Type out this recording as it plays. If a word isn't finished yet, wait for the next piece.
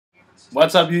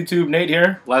What's up, YouTube? Nate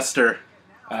here. Lester.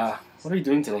 What are you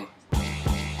doing today?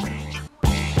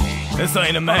 This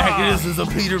ain't a Mac, this is a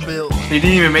Peterbilt. They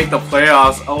didn't even make the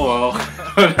playoffs. Oh well.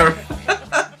 Whatever.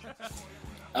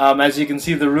 As you can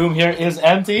see, the room here is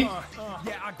empty.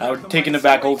 We're taking it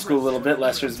back old school a little bit.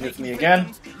 Lester's with me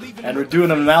again. And we're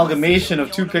doing an amalgamation of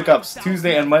two pickups,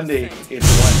 Tuesday and Monday. It's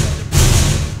one.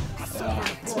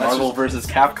 Marvel vs.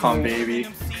 Capcom, baby.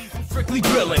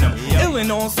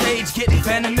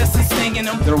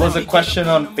 There was a question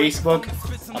on Facebook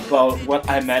about what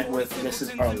I meant with this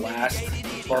is our last,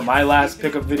 or my last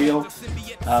pickup video.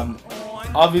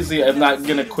 Obviously, I'm not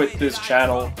gonna quit this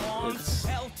channel. It's,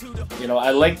 you know,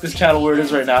 I like this channel where it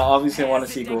is right now. Obviously, I want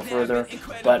to see it go further,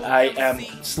 but I am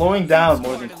slowing down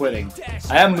more than quitting.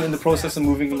 I am in the process of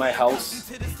moving to my house,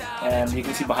 and you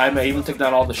can see behind me, I even took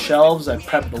down all the shelves. I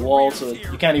prepped the walls, so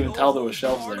you can't even tell there were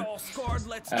shelves there.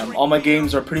 All my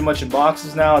games are pretty much in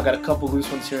boxes now. I got a couple loose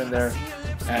ones here and there,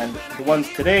 and the ones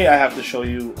today I have to show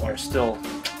you are still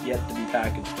yet to be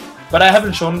packaged. But I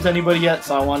haven't shown them to anybody yet,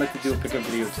 so I wanted to do a pickup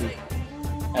video too.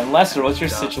 And Lester, what's your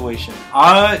situation?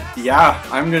 Yeah,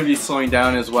 I'm gonna be slowing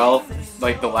down as well.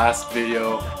 Like the last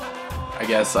video, I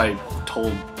guess I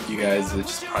told you guys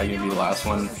it's probably gonna be the last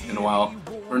one in a while.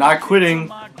 We're not quitting,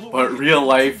 but real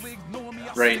life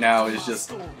right now is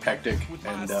just hectic,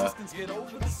 and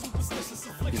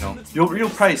you know, you'll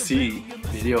probably see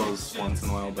videos once in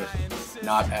a while, but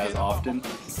not as often.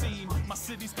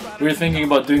 We were thinking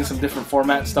about doing some different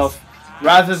format stuff,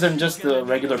 rather than just the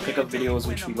regular pickup videos,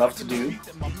 which we love to do.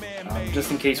 Just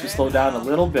in case we slow down a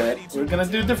little bit, we're gonna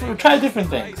do we'll try different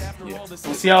things. Yeah. We'll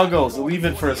see how it goes. We'll leave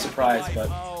it for a surprise. But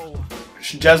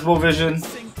Jezbo Vision,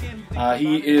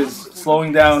 he is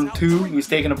slowing down too. He's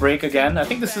taking a break again. I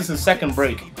think this is his second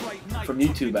break from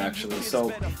YouTube, actually. So,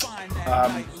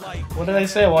 what did I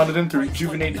say? I wanted him to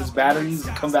rejuvenate his batteries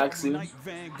and come back soon.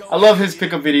 I love his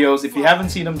pickup videos. If you haven't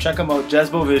seen them, check them out.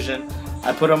 Jezbo Vision.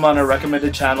 I put them on our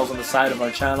recommended channels on the side of our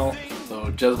channel.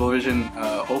 So Jezbo Vision,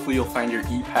 hopefully you'll find your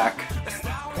E-Pack.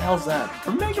 What the hell's that?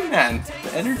 From Mega Man,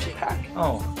 the energy pack.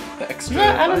 Oh, the extra.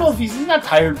 Yeah, I don't know if he's not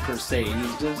tired per se.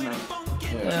 He's just, you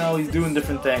know, he's doing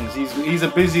different things. He's a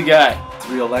busy guy. It's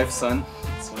real life, son.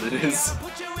 That's what it is.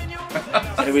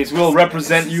 Anyways, we'll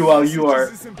represent you while you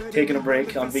are taking a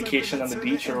break on vacation on the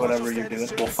beach or whatever you're doing.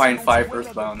 We'll find 5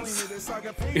 Earthbounds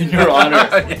in your honor.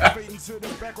 Yeah.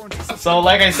 So,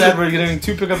 like I said, we're doing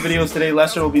 2 pickup videos today.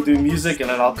 Lester will be doing music, and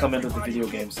then I'll come into the video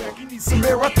game. So,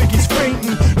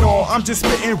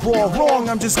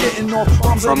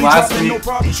 from last week,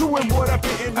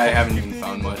 I haven't even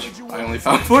found much. I only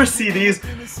found 4 CDs,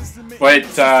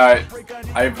 but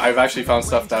I've actually found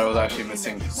stuff that I was actually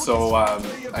missing. So,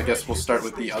 I guess we'll start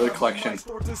with the other collection.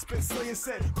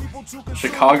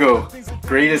 Chicago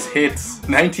Greatest Hits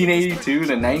 1982 to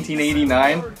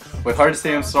 1989 with Hard to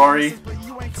Say I'm Sorry,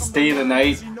 Stay the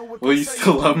Night, Will You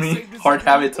Still Love Me, Hard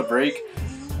Habit to Break,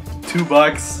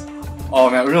 $2.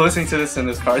 Oh man, we were listening to this in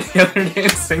this car the other day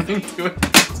and singing to it.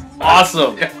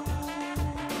 Awesome! Yeah.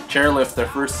 Chairlift, their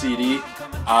first CD.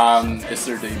 It's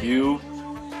their debut.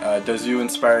 Does You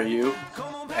Inspire You?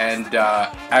 And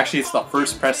actually it's the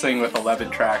first pressing with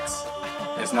 11 tracks.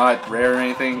 It's not rare or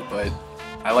anything, but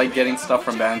I like getting stuff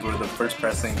from bands where the first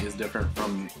pressing is different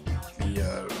from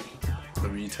the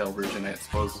retail version, I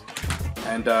suppose.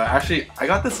 And actually I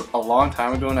got this a long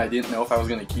time ago and I didn't know if I was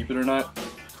going to keep it or not.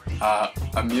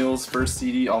 Emil's first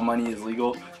CD, All Money Is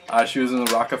Legal. She was in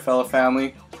the Rockefeller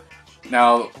family.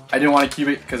 Now I didn't want to keep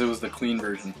it because it was the clean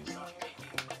version.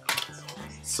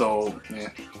 So yeah,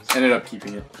 ended up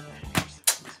keeping it.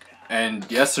 And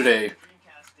yesterday,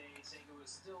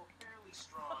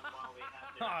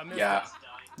 yeah,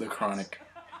 The Chronic.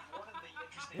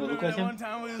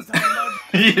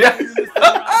 Yeah.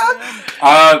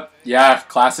 Yeah,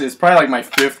 classic. It's probably like my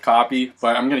 5th copy,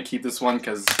 but I'm gonna keep this one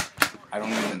because I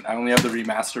only have the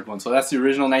remastered one. So that's the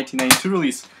original 1992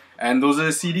 release, and those are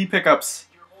the CD pickups.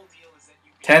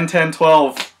 10, 10,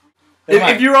 12.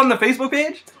 If you're on the Facebook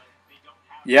page,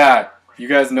 yeah. You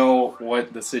guys know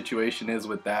what the situation is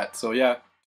with that, so yeah.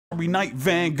 Every night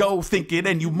Van Gogh think it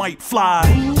and you might fly.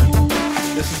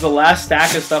 This is the last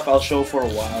stack of stuff I'll show for a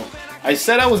while. I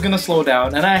said I was gonna slow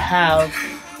down, and I have,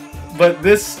 but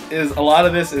a lot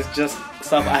of this is just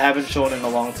stuff I haven't shown in a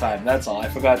long time. That's all. I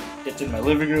forgot it's in my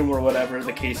living room or whatever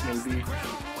the case may be.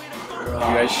 You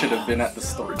guys should have been at the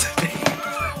store today.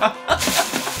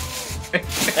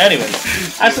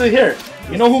 Anyways, actually here.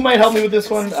 You know who might help me with this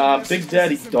one? Big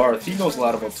Daddy Darth. He knows a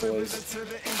lot about toys.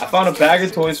 I found a bag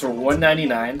of toys for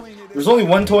 $1.99. There's only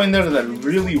one toy in there that I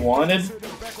really wanted.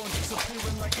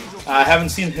 I haven't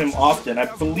seen him often. I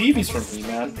believe he's from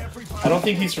He-Man. I don't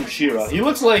think he's from She-Ra. He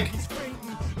looks like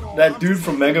that dude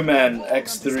from Mega Man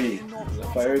X3, the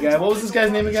fire guy. What was this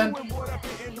guy's name again?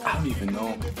 I don't even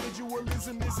know.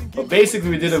 But basically,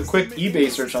 we did a quick eBay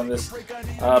search on this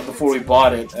before we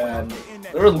bought it, and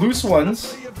there were loose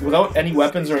ones without any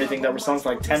weapons or anything that were selling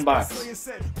for like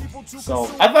 $10. So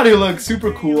I thought he looked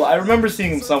super cool. I remember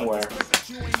seeing him somewhere.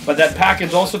 But that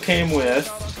package also came with,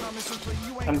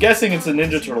 I'm guessing it's a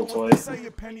Ninja Turtle toy.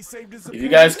 If you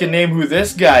guys can name who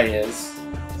this guy is,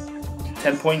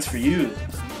 10 points for you.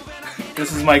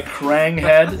 This is my Krang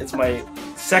head. It's my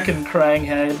second Krang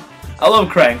head. I love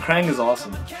Krang. Krang is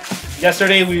awesome.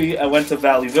 Yesterday I went to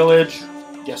Valley Village.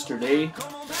 Yesterday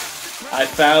I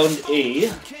found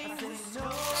a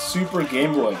Super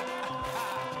Game Boy.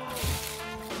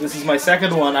 This is my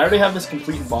second one. I already have this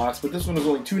complete in box, but this one was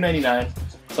only $2.99,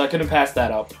 so I couldn't pass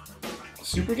that up.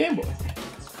 Super Game Boy.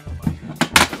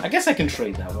 I guess I can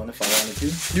trade that one if I wanted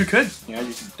to. You could. Yeah,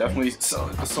 you could definitely sell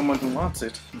it to someone who wants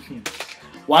it. A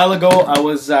while ago, I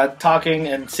was talking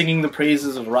and singing the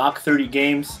praises of Rock 30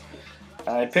 Games.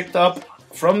 I picked up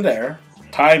from there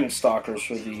Time Stalkers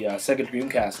for the Sega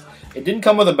Dreamcast. It didn't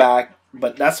come with a back,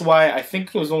 but that's why I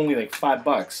think it was only like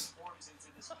 $5.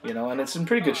 You know, and it's in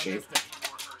pretty good shape.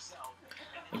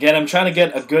 Again, I'm trying to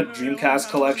get a good Dreamcast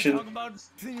collection.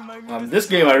 This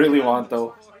game I really want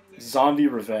though. Zombie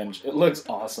Revenge. It looks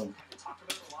awesome.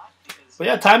 But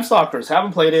yeah, Time Stalkers.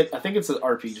 Haven't played it. I think it's an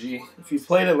RPG. If you've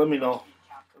played it, let me know.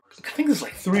 I think this is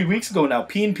like 3 weeks ago now.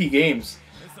 P&P Games.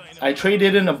 I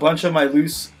traded in a bunch of my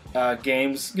loose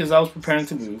games because I was preparing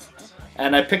to move.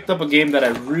 And I picked up a game that I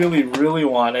really, really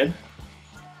wanted.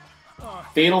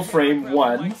 Fatal Frame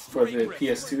 1 for the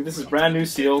PS2. This is brand new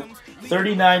sealed.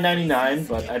 $39.99,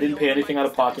 but I didn't pay anything out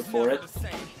of pocket for it.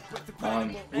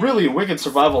 Really a wicked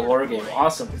survival horror game.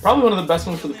 Awesome. Probably one of the best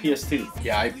ones for the PS2.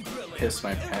 Yeah, I pissed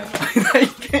my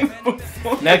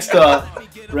pants. Next,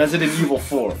 Resident Evil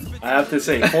 4. I have to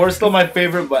say, 4 is still my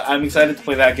favorite, but I'm excited to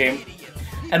play that game.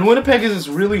 And Winnipeg has this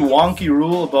really wonky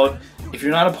rule about if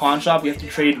you're not a pawn shop, you have to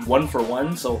trade 1 for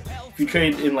 1. So if you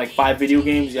trade in like 5 video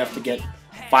games, you have to get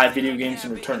 5 video games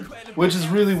in return, which is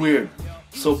really weird.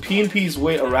 So P&P's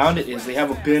way around it is they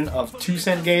have a bin of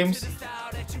 2-cent games.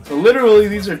 So literally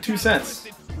these are 2 cents.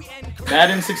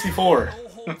 Madden 64.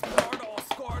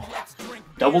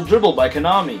 Double Dribble by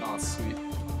Konami. Oh, sweet.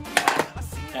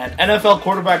 And NFL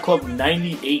Quarterback Club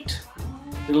 98.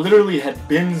 They literally had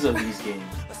bins of these games.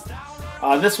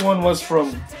 This one was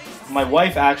from my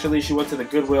wife actually. She went to the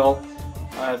Goodwill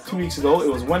 2 weeks ago.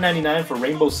 It was $1.99 for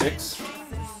Rainbow Six.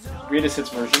 Greatest Hits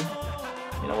version.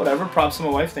 You know, whatever. Props to my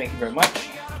wife. Thank you very much.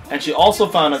 And she also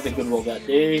found at the Goodwill that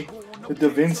day the Da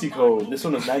Vinci Code. This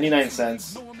one was 99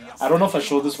 cents. I don't know if I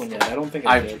showed this one yet. I don't think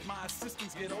I did.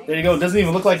 There you go. It doesn't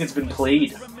even look like it's been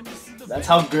played. That's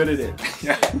how good it is.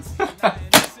 Yeah.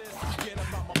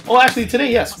 Oh, actually,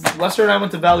 today, yes. Lester and I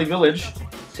went to Valley Village.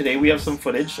 Today we have some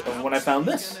footage of when I found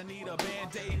this.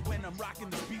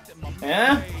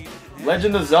 Yeah?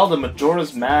 Legend of Zelda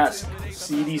Majora's Mask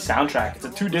CD soundtrack. It's a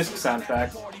 2-disc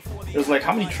soundtrack. There's like,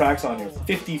 how many tracks on here?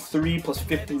 53 plus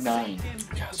 59.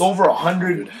 It's over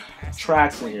 100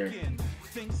 tracks in here.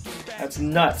 That's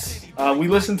nuts. We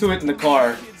listened to it in the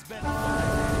car.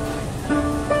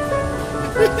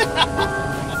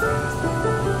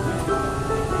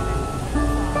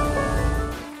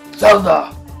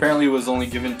 Zelda! Apparently it was only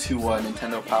given to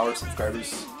Nintendo Power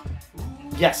subscribers.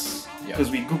 Yes,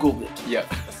 because we Googled it.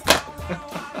 Yep.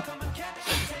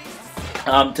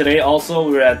 Today also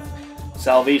we were at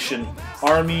Salvation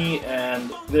Army,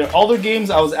 and all their games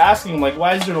I was asking them, like,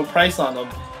 why is there no price on them?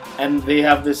 And they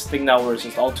have this thing now where it's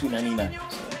just all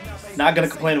 $2.99. So, not gonna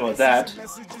complain about that.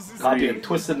 Copy of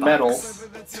Twisted Metal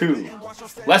 2.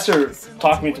 Lester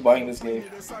talked me into buying this game.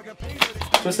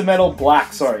 Twisted Metal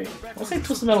Black, sorry. Did I say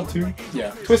Twisted Metal 2?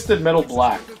 Yeah. Twisted Metal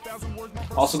Black.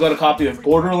 Also got a copy of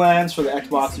Borderlands for the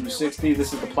Xbox 360.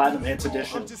 This is the Platinum Hits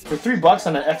Edition. For $3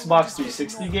 on an Xbox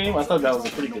 360 game, I thought that was a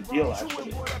pretty good deal,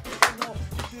 actually.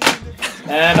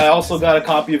 And I also got a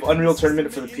copy of Unreal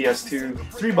Tournament for the PS2.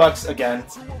 $3 again.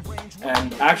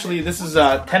 And actually, this is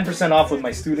 10% off with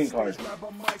my student card.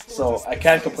 So I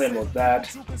can't complain about that.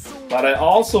 But I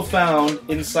also found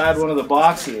inside one of the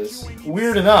boxes,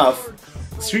 weird enough,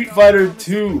 Street Fighter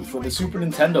 2 for the Super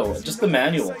Nintendo. Just the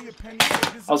manual.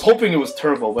 I was hoping it was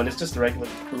turbo, but it's just regular.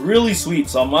 Really sweet,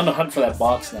 so I'm on the hunt for that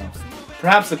box now.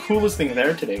 Perhaps the coolest thing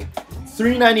there today.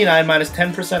 $3.99 minus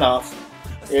 10% off.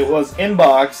 It was in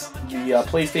box, the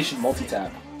PlayStation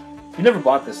Multi-Tap. You never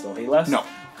bought this though, hey Les? No.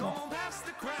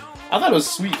 I thought it was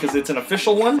sweet because it's an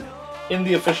official one in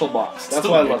the official box. That's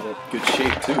why I love it. Good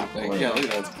shape too. Like, yeah, look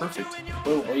at that, it's perfect.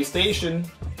 Boom, PlayStation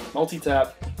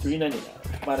Multi-Tap,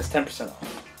 $3.99 minus 10%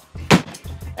 off.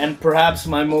 And perhaps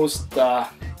my most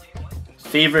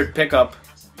favorite pickup.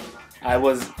 I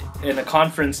was in a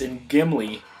conference in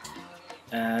Gimli,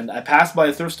 and I passed by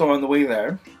a thrift store on the way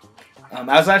there. I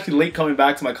was actually late coming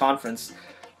back to my conference,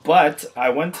 but I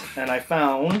went and I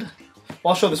found...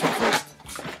 Well, I'll show this one first.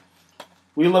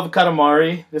 We Love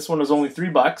Katamari. This one was only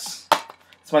 $3.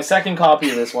 It's my second copy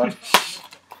of this one.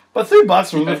 But $3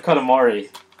 for We Love Katamari.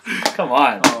 Come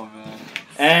on. Oh, man.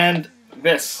 And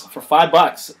this for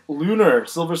 $5. Lunar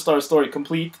Silver Star Story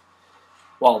complete.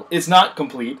 Well, it's not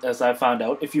complete, as I found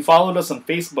out. If you followed us on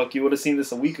Facebook, you would have seen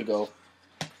this a week ago.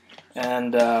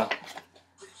 And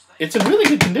it's in really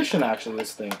good condition, actually,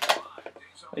 this thing.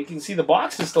 You can see the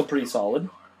box is still pretty solid,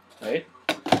 right?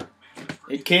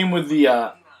 It came with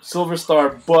the Silver Star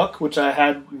book, which I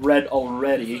had read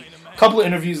already. A couple of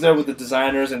interviews there with the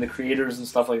designers and the creators and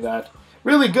stuff like that.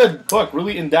 Really good book,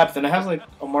 really in-depth, and it has like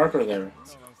a marker there.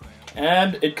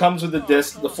 And it comes with the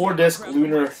disc, the 4-disc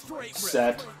Lunar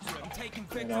set.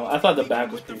 You know, I thought the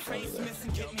bag was pretty funny there.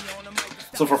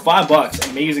 So for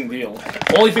 $5, amazing deal.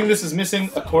 Only thing this is missing,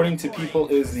 according to people,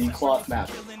 is the cloth map.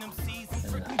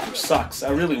 Which sucks.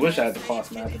 I really wish I had the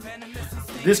cloth map.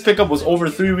 This pickup was over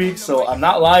 3 weeks, so I'm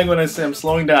not lying when I say I'm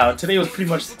slowing down. Today was pretty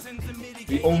much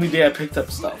the only day I picked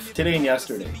up stuff. Today and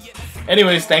yesterday.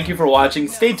 Anyways, thank you for watching.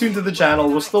 Stay tuned to the channel.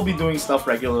 We'll still be doing stuff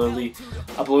regularly.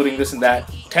 Uploading this and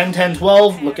that. 10, 10,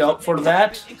 12. Look out for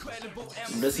that.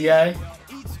 This guy.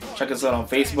 Check us out on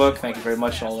Facebook. Thank you very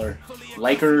much to all our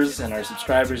likers and our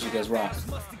subscribers. You guys rock.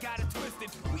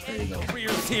 There you go.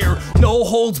 Here, no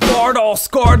holds barred, all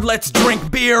scarred, let's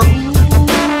drink beer. Look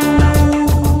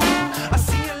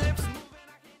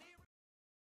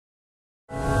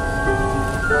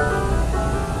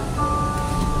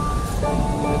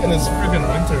at this friggin'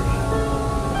 winter, man.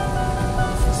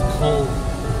 It's cold.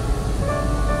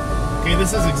 Okay,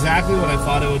 this is exactly what I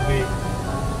thought it would be.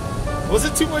 Was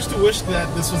it too much to wish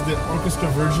that this was the orchestra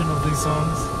version of these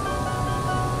songs?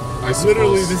 I suppose.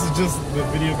 Literally, this is just the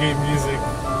video game music.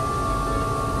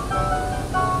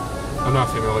 I'm not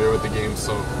familiar with the game,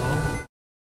 so...